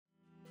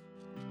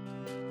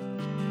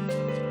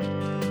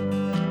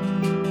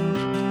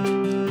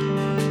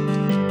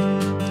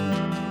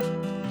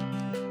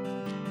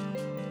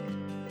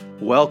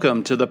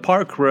Welcome to the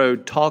Park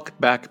Road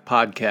Talkback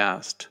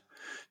Podcast.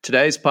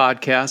 Today's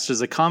podcast is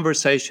a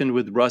conversation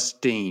with Russ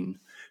Dean,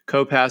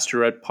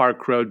 co-pastor at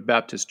Park Road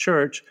Baptist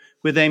Church,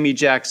 with Amy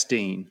Jacks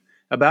Dean,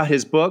 about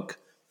his book,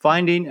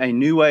 Finding a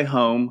New Way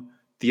Home,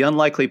 The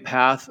Unlikely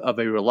Path of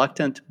a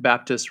Reluctant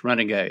Baptist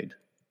Renegade.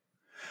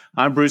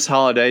 I'm Bruce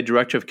Holliday,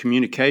 Director of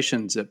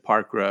Communications at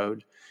Park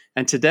Road,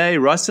 and today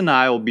Russ and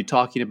I will be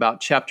talking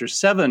about Chapter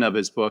 7 of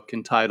his book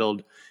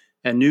entitled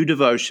A New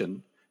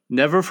Devotion,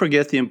 Never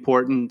Forget the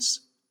Importance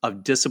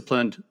of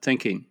Disciplined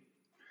Thinking.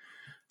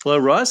 Hello,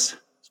 Russ.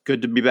 It's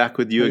good to be back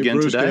with you again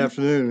Bruce, today. Good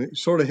afternoon.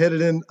 Sort of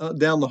headed in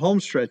down the home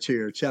stretch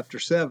here, Chapter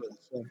 7.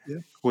 So, yeah.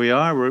 We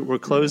are. We're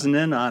closing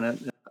in on it.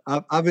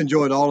 I've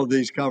enjoyed all of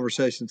these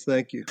conversations.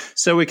 Thank you.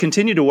 So we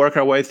continue to work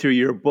our way through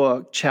your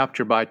book,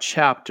 chapter by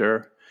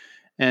chapter.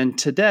 And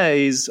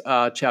today's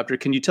chapter,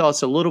 can you tell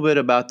us a little bit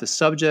about the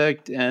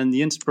subject and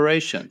the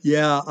inspiration?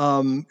 Yeah,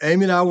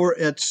 Amy and I were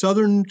at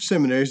Southern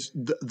Seminaries,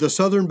 the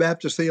Southern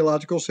Baptist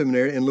Theological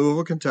Seminary in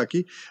Louisville,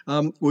 Kentucky.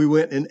 We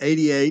went in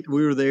 '88.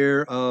 We were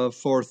there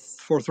for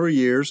 3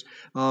 years.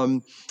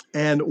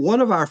 And one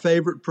of our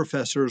favorite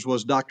professors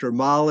was Dr.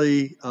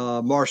 Molly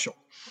Marshall.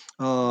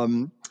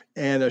 And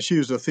she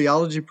was a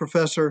theology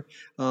professor.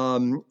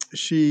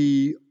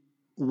 She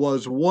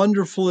was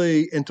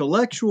wonderfully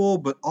intellectual,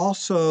 but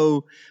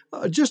also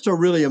just a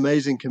really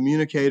amazing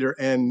communicator,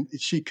 and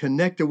she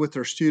connected with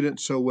her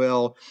students so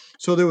well.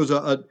 So there was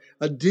a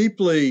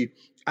deeply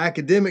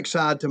academic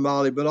side to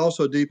Molly, but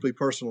also a deeply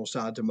personal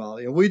side to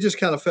Molly. And we just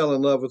kind of fell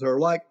in love with her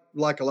like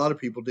a lot of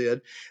people did.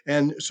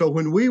 And so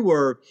when we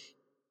were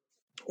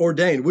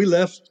ordained, we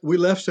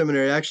left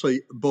seminary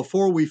actually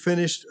before we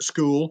finished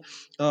school,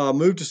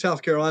 moved to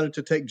South Carolina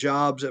to take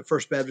jobs at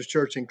First Baptist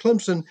Church in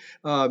Clemson,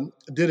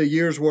 did a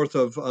year's worth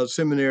of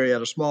seminary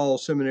at a small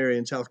seminary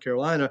in South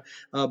Carolina,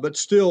 but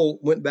still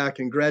went back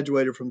and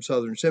graduated from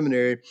Southern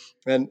Seminary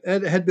and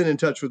had been in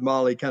touch with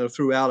Molly kind of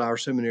throughout our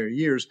seminary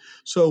years.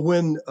 So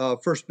when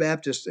First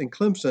Baptist in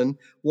Clemson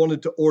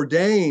wanted to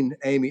ordain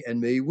Amy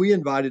and me, we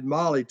invited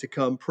Molly to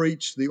come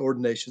preach the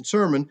ordination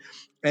sermon.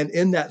 And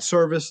in that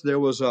service, there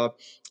was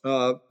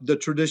the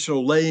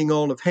traditional laying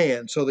on of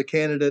hands. So the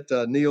candidate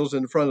kneels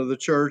in front of the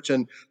church,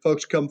 and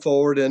folks come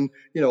forward and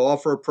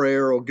offer a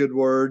prayer or a good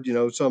word,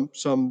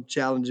 some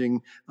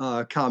challenging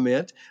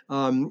comment.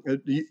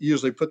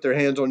 Usually put their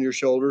hands on your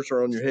shoulders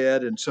or on your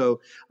head. And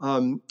so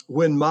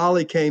when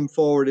Molly came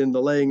forward in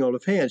the laying on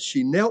of hands,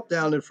 she knelt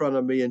down in front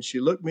of me and she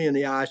looked me in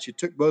the eye. She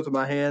took both of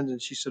my hands and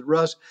she said,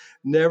 "Russ,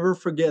 never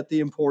forget the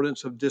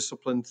importance of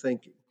disciplined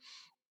thinking."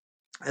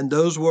 And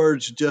those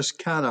words just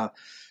kind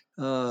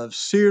of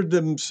seared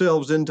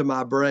themselves into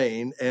my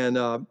brain. And,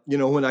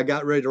 when I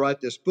got ready to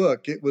write this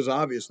book, it was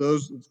obvious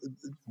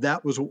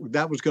that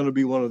was going to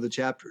be one of the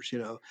chapters,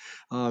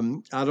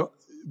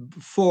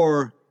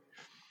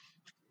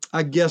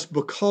 I guess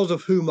because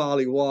of who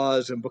Molly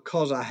was and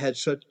because I had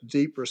such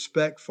deep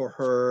respect for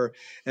her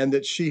and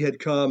that she had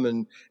come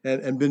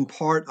and been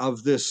part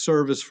of this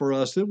service for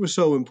us, it was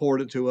so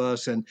important to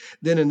us. And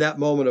then in that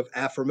moment of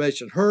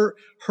affirmation, her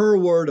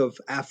word of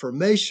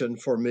affirmation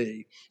for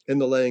me in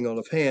the laying on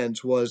of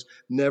hands was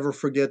never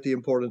forget the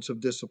importance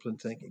of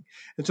disciplined thinking.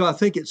 And so I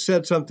think it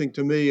said something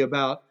to me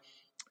about,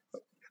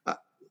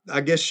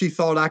 I guess she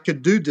thought I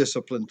could do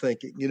disciplined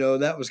thinking,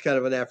 that was kind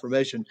of an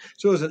affirmation.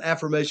 So it was an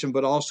affirmation,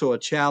 but also a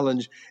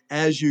challenge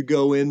as you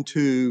go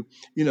into,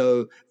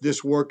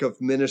 this work of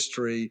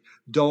ministry.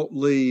 Don't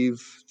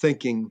leave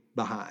thinking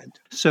behind.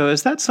 So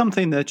is that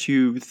something that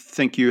you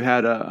think you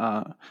had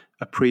a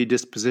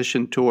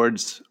predisposition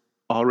towards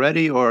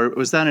already, or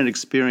was that an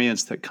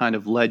experience that kind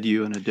of led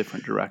you in a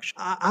different direction?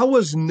 I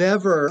was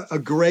never a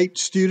great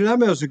student. I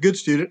was a good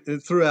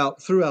student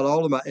throughout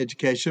all of my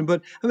education,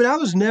 but I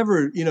was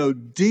never,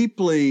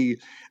 deeply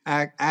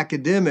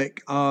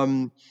academic.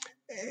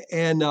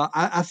 And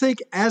I think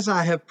as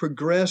I have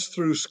progressed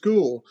through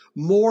school,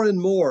 more and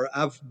more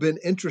I've been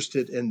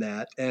interested in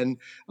that. And,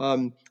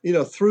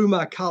 through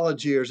my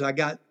college years, I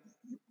got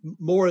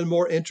more and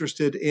more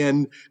interested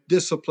in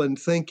disciplined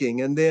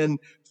thinking. And then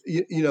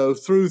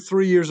through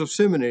 3 years of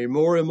seminary,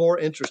 more and more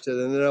interested.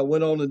 And then I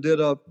went on and did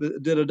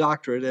a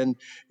doctorate. And,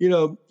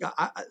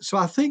 so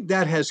I think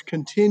that has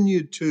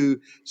continued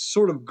to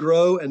sort of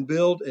grow and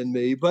build in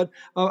me. But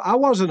I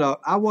wasn't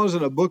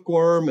a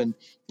bookworm, and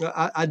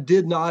I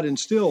did not and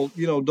still,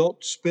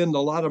 don't spend a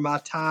lot of my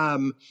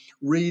time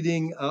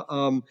reading.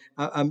 I'm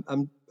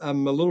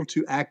a little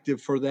too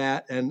active for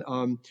that. And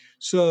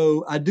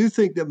so I do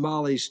think that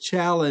Molly's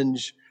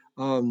challenge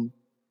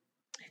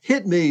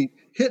hit me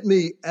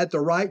at the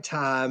right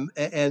time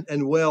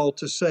and well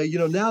to say,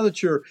 now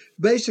that you're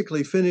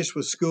basically finished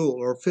with school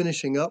or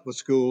finishing up with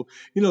school,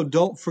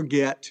 don't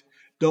forget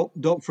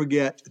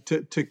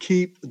to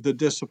keep the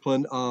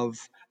discipline of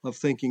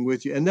thinking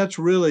with you. And that's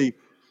really,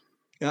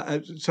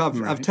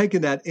 so I've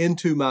taken that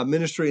into my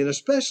ministry, and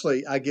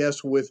especially, I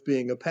guess, with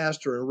being a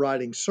pastor and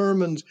writing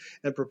sermons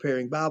and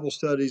preparing Bible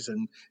studies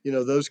and,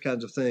 those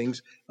kinds of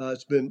things.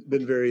 It's been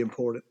very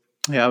important.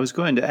 Yeah, I was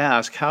going to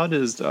ask, how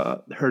does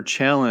her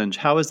challenge,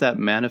 how has that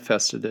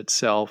manifested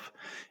itself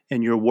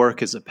in your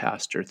work as a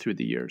pastor through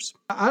the years?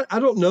 I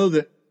don't know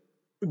that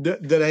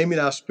Amy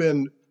and I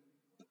spend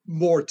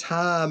more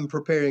time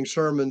preparing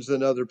sermons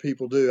than other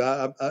people do.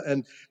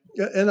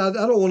 And I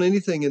don't want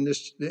anything in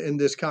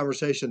this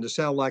conversation to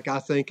sound like I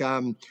think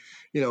I'm,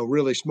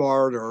 really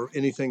smart or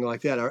anything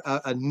like that.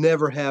 I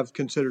never have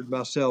considered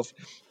myself,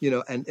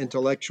 an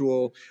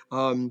intellectual.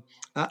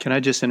 Can I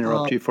just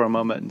interrupt you for a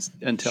moment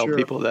and tell Sure.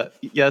 people that,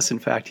 yes, in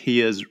fact, he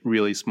is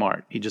really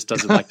smart. He just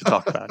doesn't like to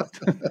talk about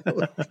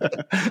it.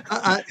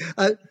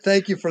 I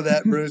thank you for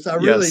that, Bruce. I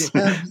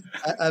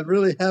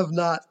really have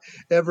not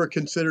ever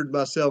considered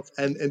myself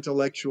an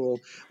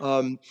intellectual.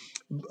 But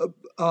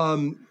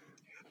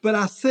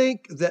I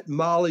think that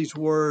Molly's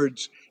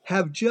words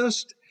have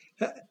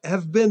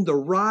been the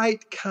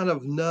right kind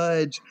of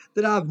nudge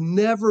that I've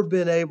never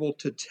been able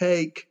to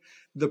take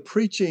the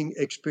preaching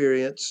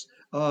experience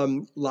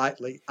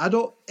lightly. I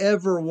don't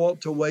ever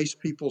want to waste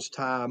people's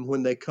time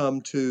when they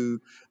come to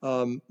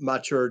my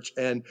church,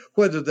 and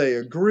whether they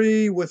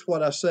agree with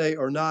what I say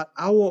or not,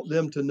 I want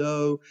them to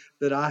know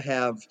that I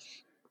have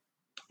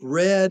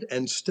read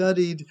and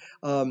studied,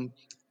 and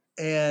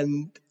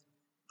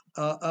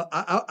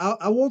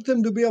I want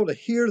them to be able to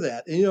hear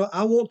that. And,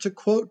 I want to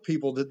quote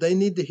people that they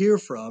need to hear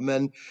from.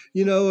 And,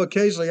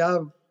 occasionally I,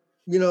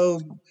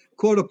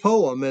 quote a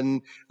poem,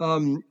 and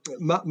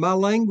my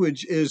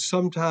language is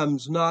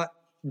sometimes not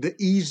the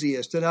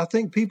easiest. And I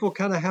think people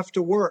kind of have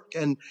to work.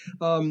 And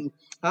I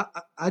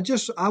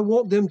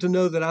want them to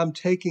know that I'm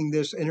taking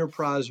this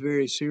enterprise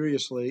very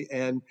seriously.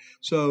 And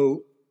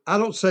so I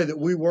don't say that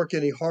we work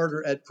any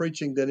harder at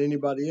preaching than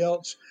anybody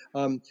else,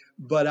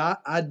 but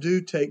I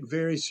do take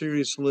very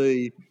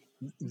seriously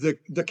the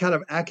kind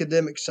of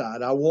academic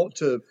side. I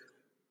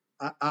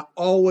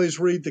always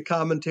read the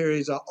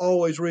commentaries. I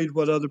always read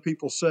what other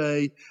people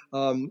say,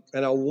 and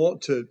I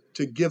want to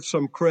give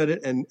some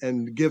credit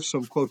and give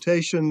some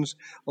quotations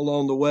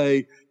along the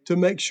way to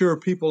make sure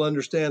people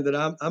understand that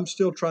I'm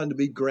still trying to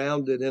be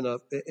grounded in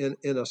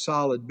a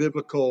solid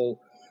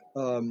biblical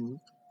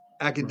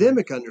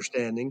academic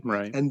understanding,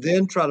 Right. and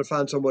then try to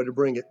find some way to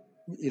bring it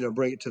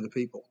to the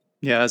people.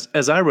 Yeah,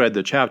 as I read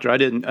the chapter, I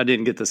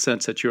didn't get the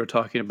sense that you were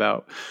talking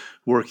about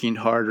working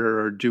harder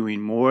or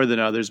doing more than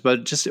others,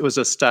 but just it was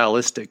a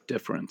stylistic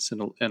difference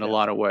in a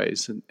lot of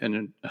ways, and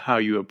in how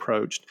you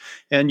approached.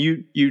 And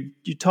you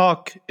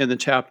talk in the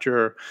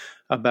chapter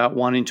about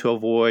wanting to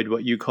avoid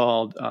what you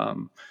called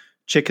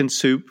chicken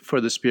soup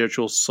for the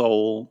spiritual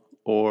soul,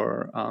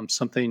 or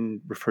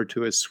something referred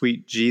to as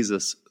sweet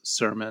Jesus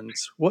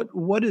sermons.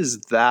 What is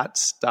that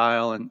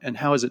style, and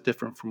how is it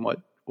different from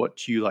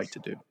what you like to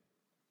do?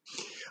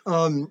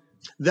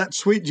 That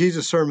sweet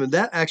Jesus sermon,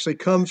 that actually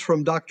comes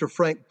from Dr.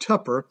 Frank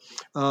Tupper,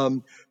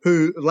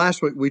 who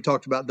last week we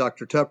talked about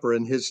Dr. Tupper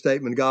and his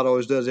statement, God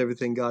always does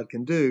everything God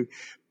can do.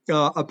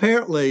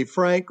 Apparently,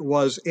 Frank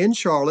was in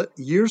Charlotte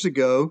years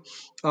ago,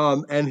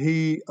 and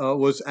he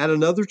was at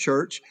another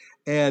church,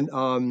 and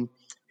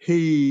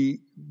he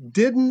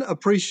didn't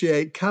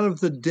appreciate kind of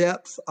the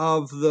depth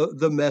of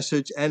the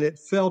message, and it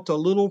felt a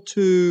little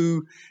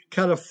too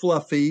kind of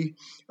fluffy,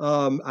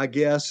 I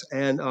guess.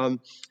 And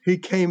he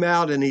came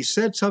out and he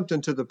said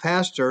something to the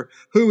pastor,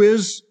 who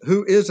is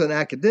an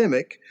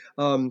academic,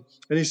 and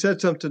he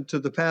said something to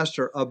the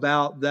pastor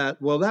about that.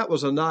 Well, that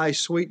was a nice,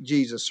 sweet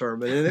Jesus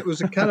sermon, and it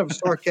was a kind of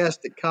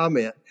sarcastic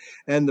comment.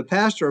 And the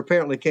pastor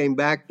apparently came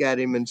back at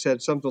him and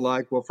said something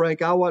like, "Well,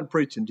 Frank, I wasn't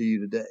preaching to you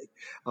today."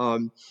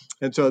 And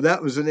so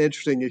that was an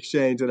interesting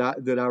exchange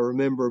that I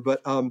remember.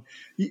 But I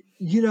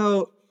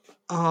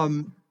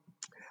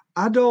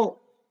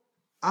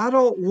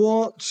don't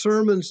want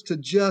sermons to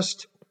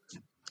just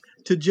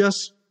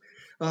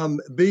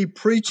be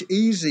preach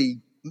easy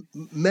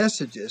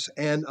messages.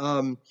 And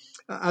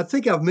I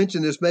think I've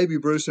mentioned this maybe,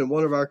 Bruce, in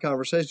one of our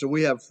conversations.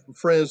 We have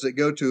friends that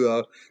go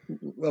to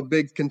a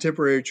big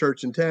contemporary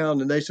church in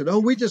town, and they said, "Oh,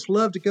 we just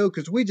love to go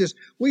because we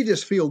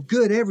just feel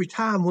good every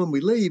time when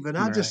we leave." And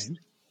I just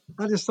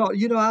thought,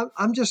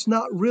 I'm just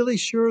not really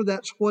sure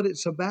that's what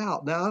it's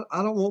about. Now,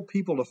 I don't want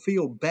people to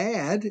feel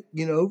bad,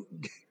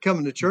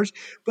 coming to church,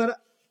 but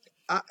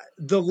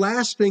the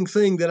lasting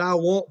thing that I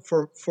want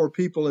for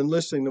people in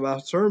listening to my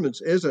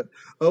sermons isn't,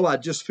 "Oh, I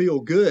just feel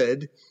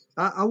good."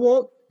 I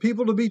want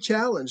people to be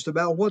challenged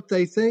about what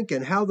they think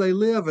and how they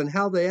live and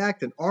how they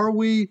act, and are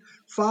we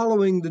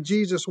following the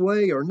Jesus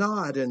way or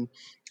not? And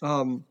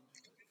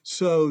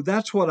so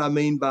that's what I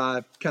mean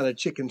by kind of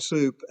chicken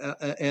soup.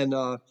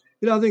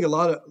 I think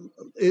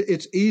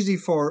it's easy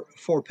for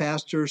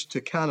pastors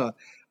to kind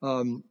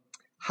of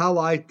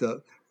highlight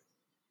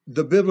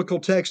the biblical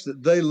text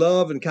that they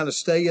love and kind of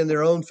stay in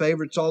their own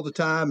favorites all the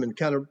time and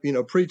kind of,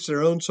 preach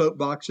their own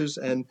soapboxes.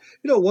 And,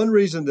 one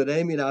reason that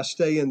Amy and I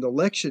stay in the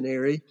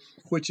lectionary,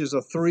 which is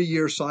a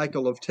 3-year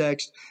cycle of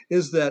text,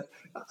 is that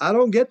I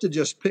don't get to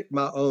just pick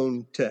my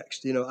own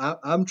text.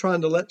 I'm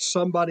trying to let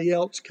somebody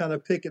else kind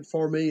of pick it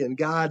for me and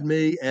guide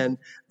me. And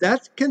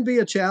that can be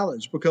a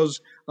challenge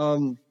because,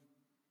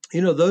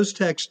 those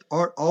texts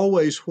aren't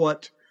always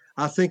what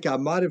I think I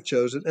might have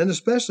chosen. And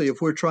especially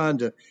if we're trying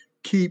to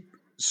keep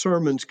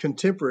sermons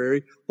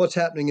contemporary, what's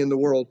happening in the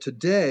world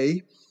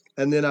today.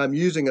 and then I'm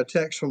using a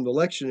text from the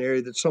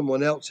lectionary that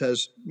someone else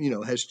has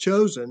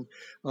chosen.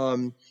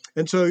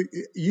 And so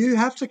you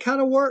have to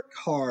kind of work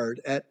hard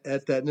at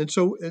that. And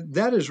so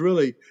that is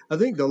really, I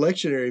think the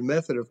lectionary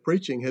method of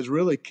preaching has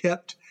really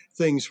kept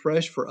things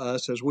fresh for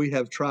us as we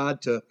have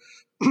tried to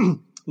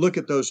look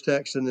at those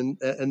texts and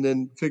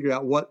then figure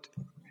out what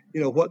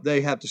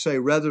they have to say,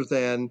 rather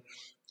than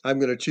I'm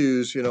going to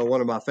choose,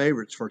 one of my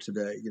favorites for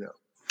today,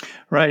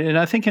 Right. And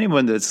I think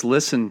anyone that's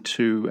listened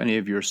to any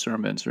of your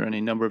sermons or any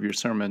number of your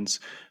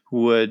sermons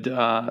would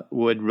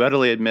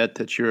readily admit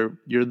that you're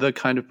the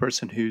kind of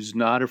person who's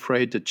not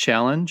afraid to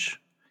challenge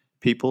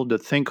people to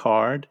think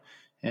hard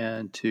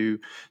and to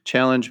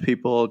challenge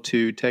people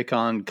to take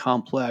on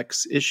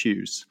complex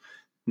issues,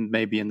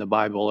 maybe in the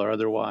Bible or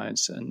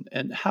otherwise.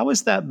 And how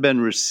has that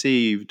been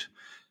received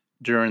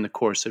during the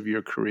course of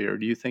your career?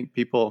 Do you think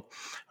people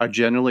are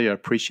generally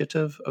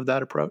appreciative of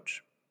that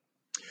approach?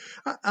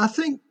 I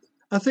think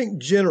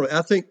generally,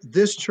 I think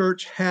this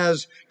church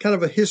has kind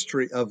of a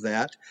history of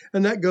that,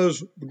 and that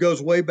goes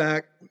way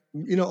back,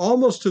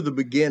 almost to the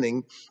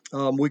beginning.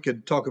 We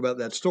could talk about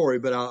that story,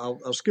 but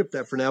I'll skip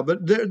that for now.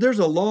 But there's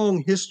a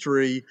long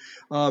history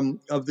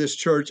of this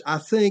church, I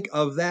think,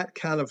 of that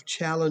kind of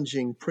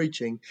challenging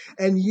preaching,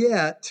 and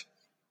yet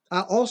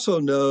I also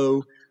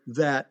know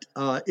that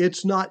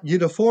it's not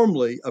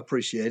uniformly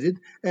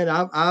appreciated, and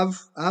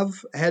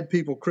I've had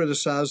people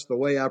criticize the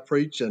way I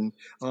preach, and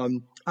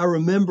I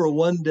remember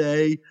one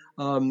day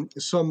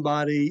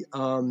somebody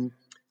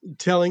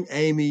telling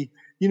Amy,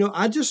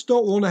 I just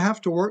don't want to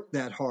have to work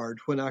that hard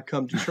when I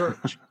come to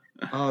church.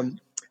 And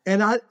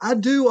I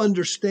do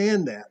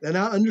understand that, and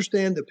I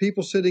understand that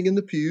people sitting in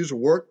the pews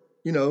work,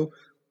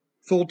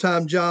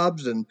 full-time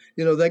jobs, and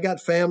they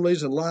got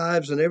families and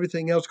lives and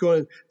everything else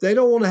going. They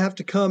don't want to have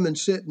to come and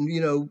sit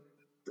and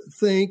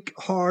think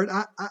hard.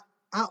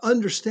 I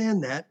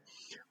understand that,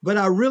 but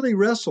I really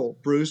wrestle,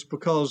 Bruce,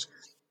 because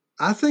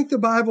I think the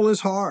Bible is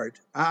hard.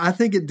 I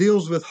think it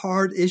deals with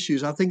hard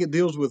issues. I think it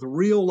deals with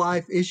real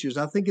life issues.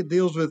 I think it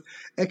deals with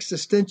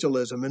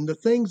existentialism and the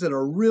things that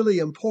are really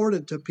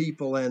important to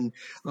people. And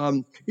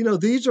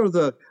these are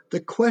the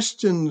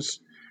questions.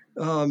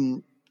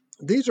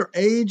 These are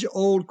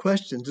age-old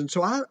questions. And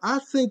so I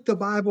think the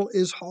Bible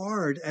is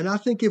hard. And I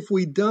think if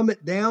we dumb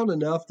it down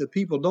enough that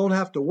people don't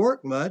have to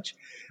work much,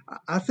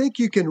 I think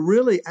you can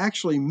really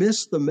actually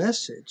miss the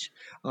message.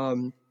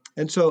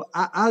 And so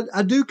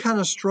I do kind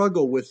of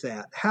struggle with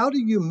that. How do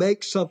you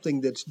make something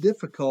that's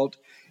difficult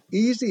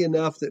easy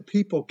enough that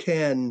people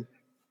can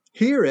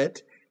hear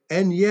it,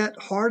 and yet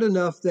hard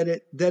enough that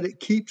it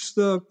keeps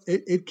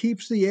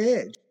the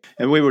edge?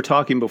 And we were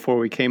talking before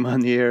we came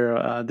on the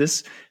air.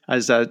 This,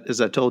 as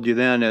I told you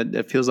then,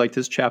 it feels like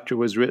this chapter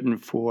was written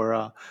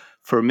for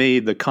me,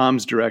 the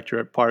comms director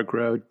at Park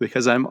Road,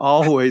 because I'm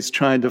always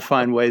trying to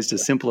find ways to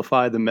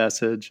simplify the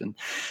message and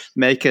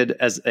make it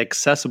as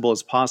accessible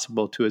as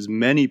possible to as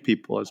many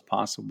people as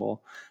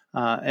possible.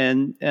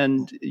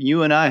 And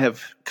you and I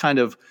have kind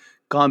of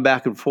gone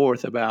back and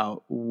forth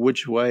about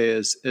which way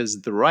is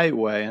the right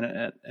way.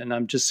 And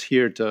I'm just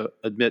here to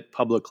admit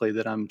publicly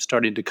that I'm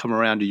starting to come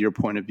around to your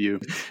point of view,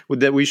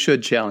 that we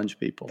should challenge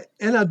people.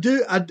 And I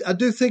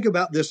do think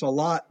about this a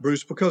lot,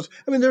 Bruce, because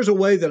there's a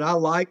way that I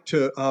like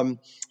to,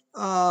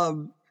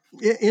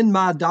 in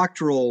my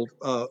doctoral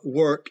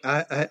work,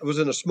 I was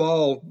in a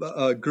small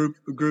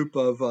group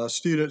of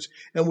students,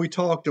 and we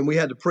talked, and we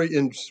had to preach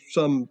in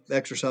some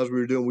exercise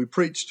we were doing. We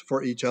preached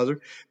for each other.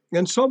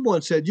 And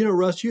someone said,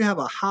 Russ, you have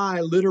a high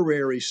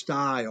literary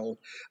style.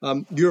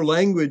 Your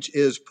language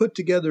is put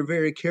together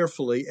very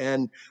carefully,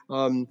 and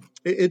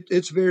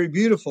it's very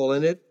beautiful,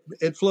 and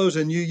it flows.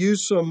 And you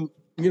use some,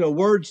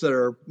 words that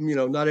are,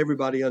 not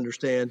everybody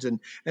understands.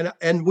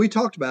 And we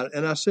talked about it.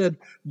 And I said,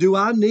 do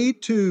I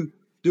need to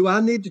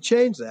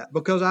change that?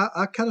 Because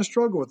I kind of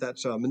struggle with that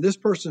some. And this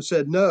person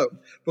said, no,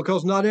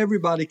 because not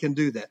everybody can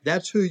do that.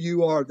 That's who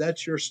you are.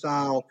 That's your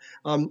style.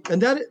 And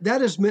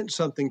that has meant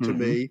something to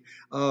me.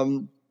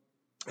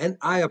 And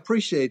I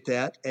appreciate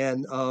that.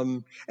 And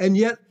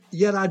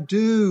yet I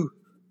do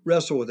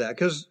wrestle with that,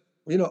 because,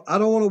 I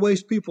don't want to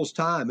waste people's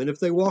time. And if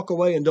they walk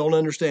away and don't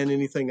understand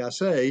anything I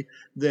say,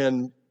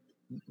 then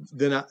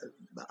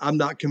I'm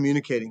not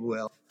communicating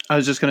well. I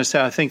was just going to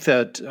say, I think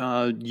that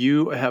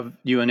you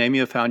and Amy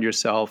have found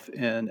yourself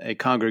in a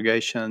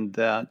congregation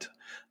that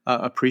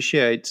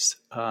appreciates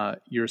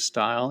your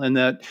style, and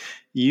that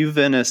you've,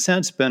 in a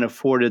sense, been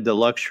afforded the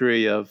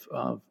luxury of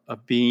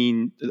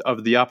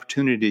the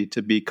opportunity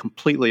to be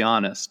completely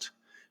honest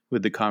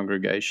with the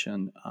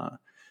congregation,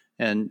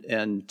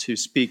 and to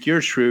speak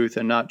your truth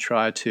and not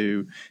try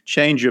to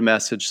change your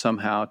message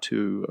somehow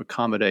to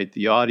accommodate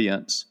the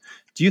audience.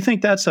 Do you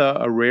think that's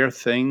a rare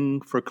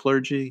thing for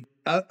clergy?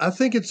 I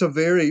think it's a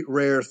very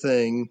rare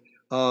thing.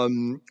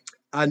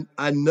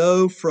 I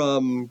know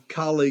from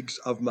colleagues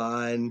of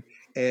mine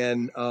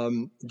and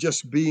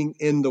just being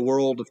in the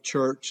world of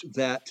church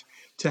that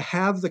to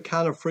have the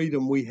kind of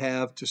freedom we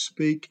have to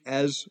speak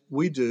as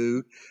we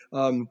do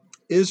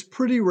is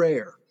pretty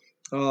rare.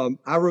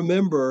 I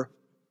remember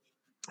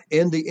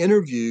in the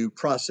interview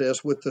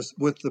process with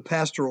the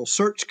pastoral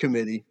search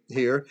committee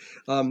here,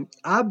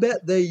 I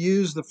bet they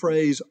use the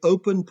phrase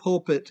open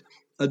pulpit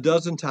a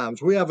dozen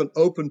times. We have an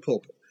open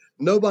pulpit.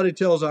 Nobody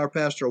tells our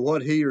pastor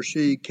what he or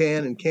she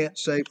can and can't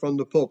say from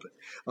the pulpit.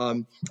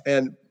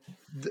 And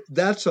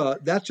that's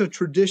a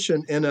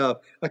tradition in a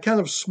kind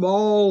of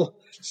small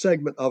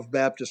segment of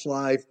Baptist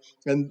life,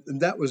 and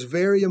that was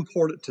very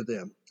important to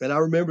them. And I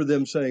remember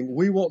them saying,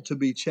 we want to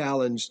be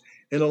challenged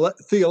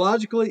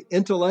theologically,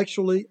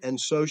 intellectually, and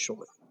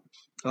socially.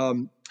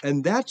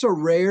 And that's a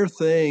rare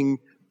thing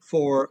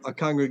for a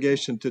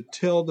congregation to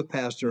tell the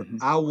pastor,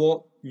 I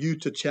want you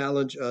to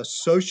challenge us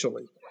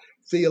socially,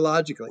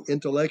 theologically,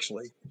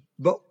 intellectually.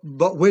 But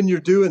when you're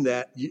doing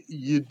that,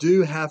 you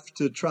do have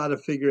to try to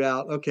figure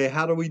out, okay,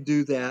 how do we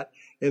do that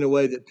in a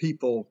way that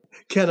people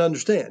can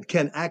understand,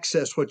 can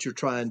access what you're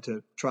trying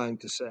to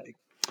say.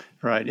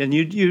 Right. And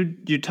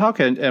you talk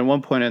at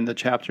one point in the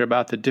chapter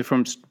about the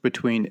difference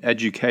between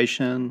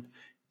education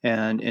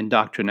and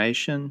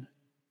indoctrination.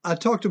 I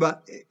talked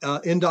about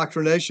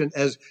indoctrination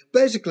as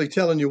basically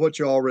telling you what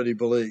you already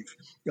believe.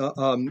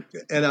 And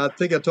I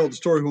think I told the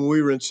story when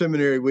we were in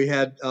seminary, we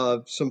had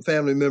some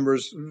family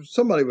members,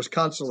 somebody was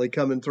constantly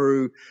coming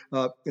through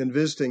and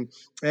visiting,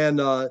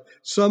 and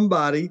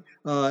somebody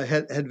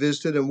had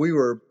visited, and we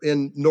were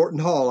in Norton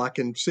Hall. I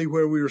can see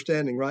where we were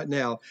standing right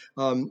now.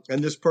 And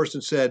this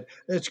person said,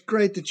 it's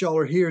great that y'all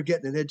are here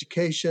getting an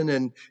education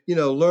and,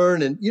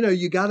 learn. And,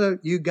 you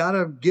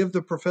gotta give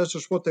the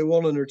professors what they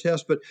want on their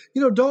test, but,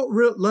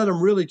 don't let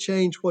them really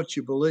change what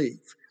you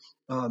believe.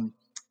 And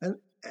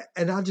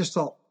I just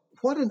thought,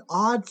 what an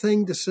odd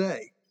thing to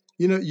say.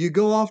 You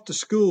go off to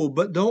school,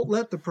 but don't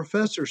let the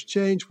professors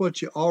change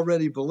what you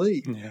already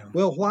believe. Yeah.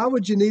 Well, why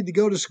would you need to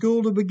go to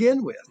school to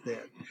begin with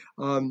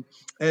then?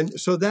 And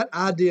so that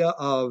idea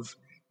of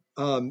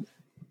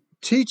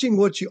teaching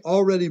what you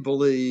already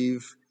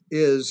believe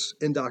is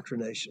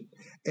indoctrination.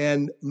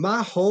 And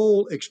my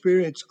whole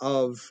experience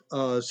of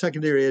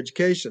secondary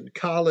education,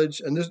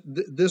 college, and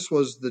this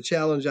was the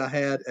challenge I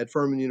had at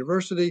Furman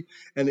University,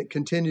 and it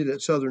continued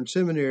at Southern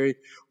Seminary,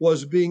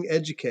 was being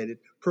educated.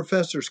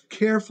 Professors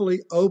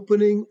carefully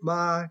opening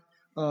my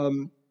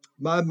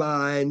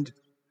mind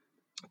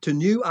to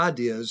new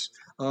ideas,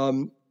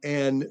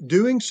 and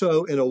doing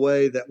so in a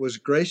way that was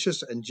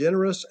gracious and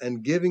generous,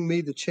 and giving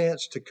me the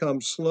chance to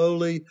come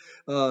slowly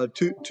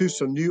to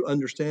some new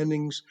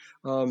understandings.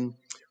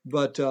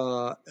 But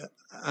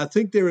I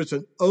think there is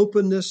an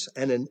openness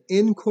and an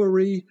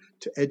inquiry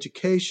to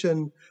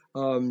education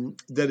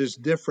that is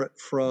different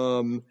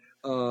from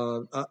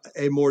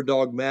a more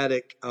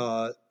dogmatic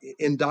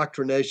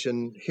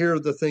indoctrination. Here are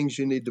the things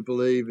you need to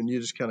believe, and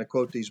you just kind of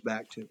quote these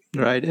back to me.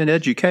 Right, and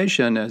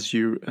education, as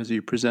you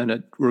present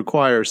it,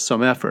 requires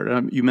some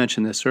effort. You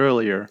mentioned this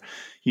earlier.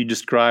 You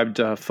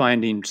described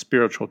finding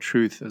spiritual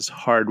truth as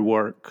hard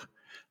work.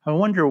 I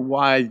wonder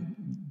why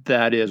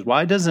that is.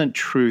 Why doesn't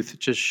truth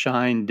just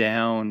shine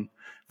down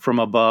from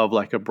above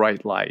like a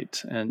bright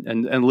light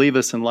and leave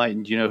us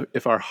enlightened?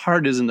 If our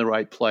heart is in the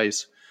right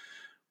place,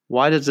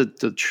 why does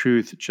the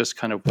truth just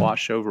kind of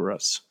wash over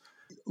us?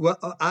 Well,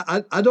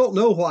 I don't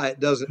know why it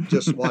doesn't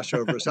just wash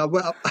over us.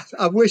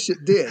 I wish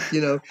it did.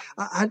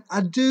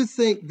 I do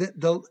think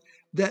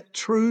that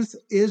truth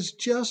is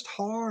just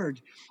hard.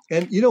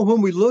 And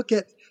when we look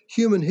at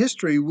human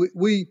history,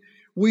 we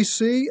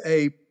see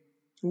a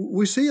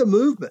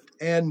movement,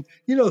 and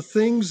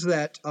things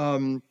that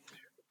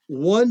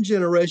one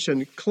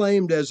generation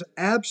claimed as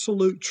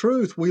absolute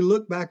truth, we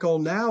look back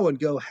on now and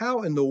go,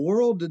 how in the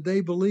world did they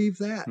believe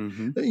that?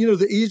 Mm-hmm.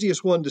 The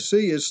easiest one to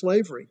see is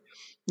slavery.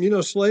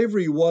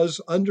 Slavery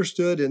was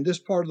understood in this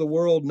part of the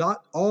world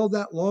not all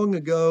that long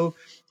ago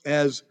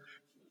as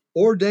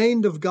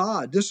ordained of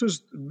God. This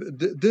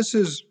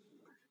is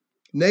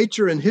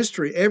nature and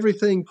history.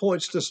 Everything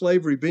points to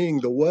slavery being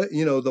the way,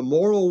 the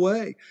moral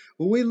way.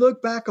 When we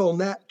look back on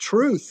that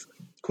truth,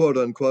 quote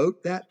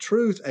unquote, that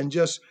truth, and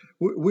just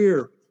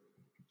we're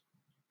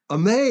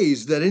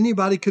amazed that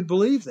anybody could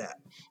believe that.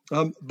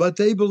 But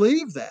they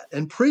believed that,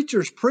 and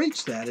preachers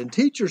preached that, and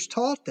teachers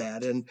taught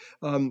that. And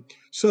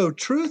so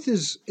truth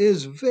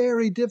is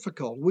very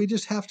difficult. We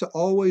just have to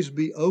always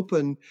be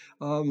open.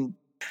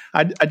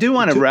 I do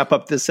want to wrap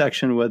up this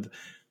section with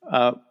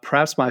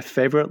perhaps my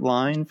favorite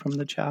line from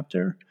the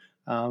chapter,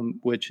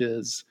 which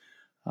is,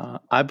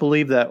 I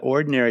believe that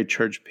ordinary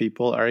church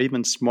people are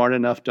even smart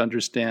enough to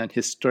understand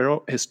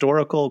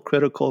historical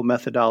critical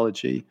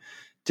methodology,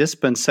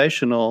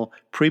 dispensational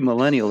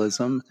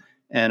premillennialism,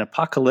 and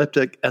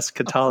apocalyptic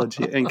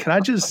eschatology. And can I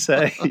just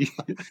say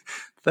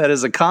that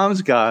as a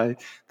comms guy,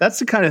 that's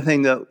the kind of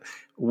thing that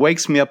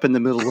wakes me up in the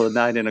middle of the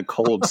night in a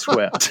cold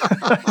sweat.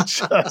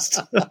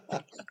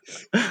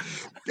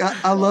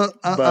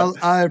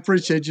 I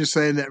appreciate you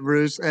saying that,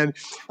 Bruce. And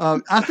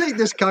I think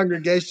this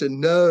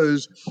congregation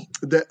knows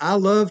that I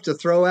love to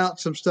throw out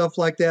some stuff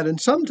like that. And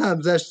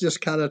sometimes that's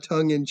just kind of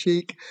tongue in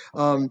cheek.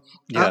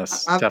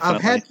 Yes,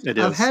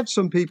 definitely. I've had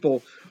some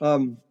people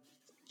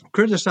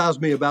criticize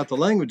me about the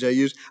language I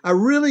use. I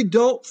really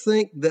don't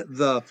think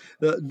that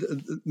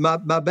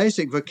my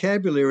basic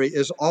vocabulary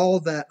is all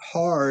that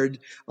hard.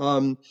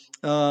 And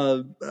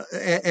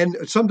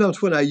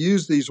sometimes when I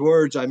use these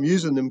words, I'm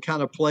using them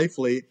kind of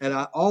playfully, and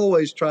I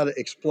always try to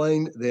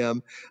explain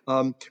them.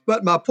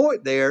 But my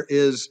point there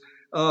is,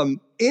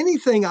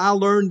 anything I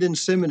learned in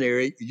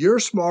seminary, you're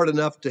smart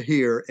enough to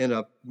hear in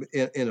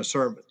a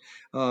sermon.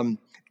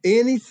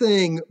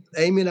 Anything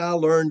Amy and I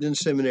learned in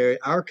seminary,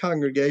 our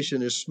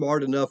congregation is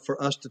smart enough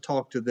for us to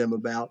talk to them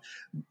about.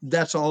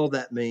 That's all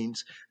that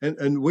means.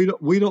 And we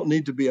don't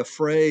need to be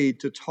afraid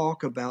to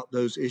talk about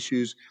those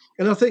issues.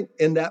 And I think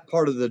in that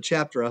part of the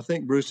chapter, I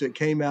think, Bruce, it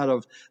came out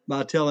of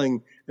my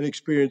telling an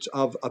experience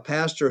of a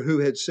pastor who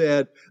had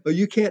said, "Oh,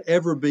 you can't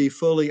ever be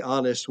fully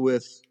honest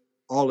with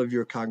all of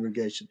your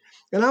congregation."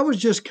 And I was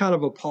just kind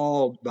of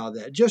appalled by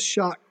that, just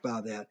shocked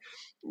by that.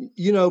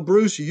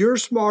 Bruce, you're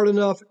smart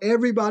enough.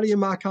 Everybody in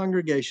my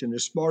congregation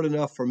is smart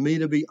enough for me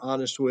to be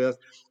honest with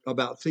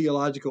about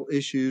theological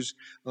issues.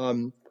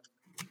 You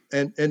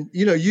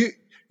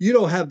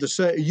don't have the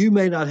same. You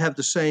may not have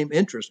the same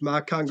interest. My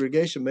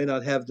congregation may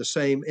not have the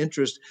same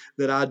interest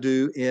that I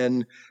do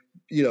in,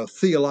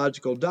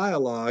 theological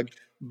dialogue.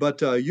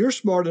 But you're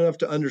smart enough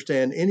to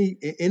understand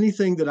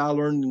anything that I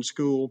learned in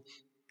school.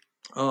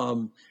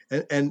 And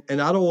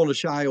I don't want to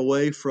shy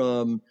away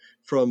from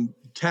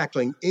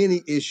tackling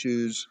any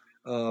issues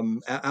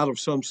out of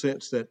some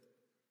sense that,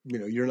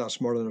 you're not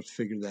smart enough to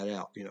figure that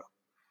out,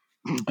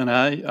 And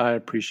I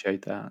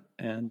appreciate that.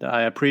 And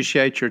I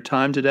appreciate your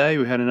time today.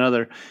 We had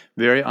another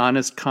very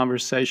honest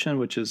conversation,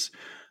 which is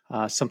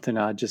something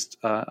I just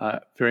I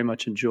very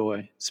much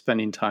enjoy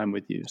spending time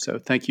with you. So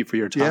thank you for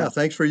your time. Yeah,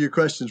 thanks for your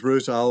questions,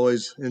 Bruce. I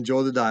always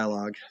enjoy the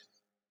dialogue.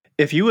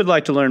 If you would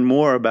like to learn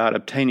more about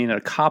obtaining a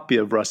copy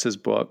of Russ's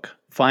book,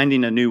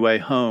 Finding a New Way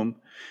Home,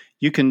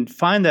 you can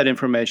find that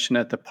information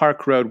at the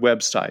Park Road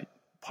website,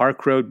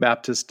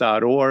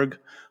 parkroadbaptist.org,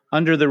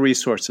 under the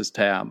Resources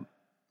tab.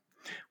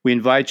 We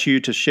invite you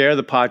to share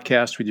the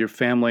podcast with your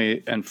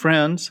family and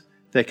friends.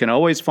 They can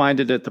always find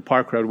it at the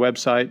Park Road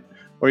website,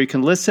 or you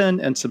can listen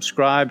and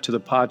subscribe to the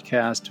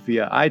podcast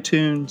via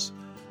iTunes,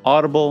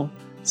 Audible,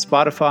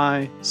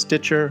 Spotify,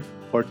 Stitcher,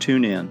 or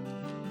TuneIn.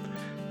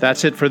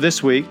 That's it for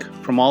this week.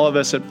 From all of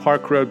us at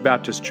Park Road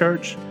Baptist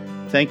Church,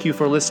 thank you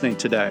for listening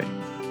today.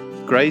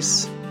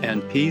 Grace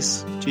and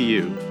peace to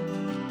you.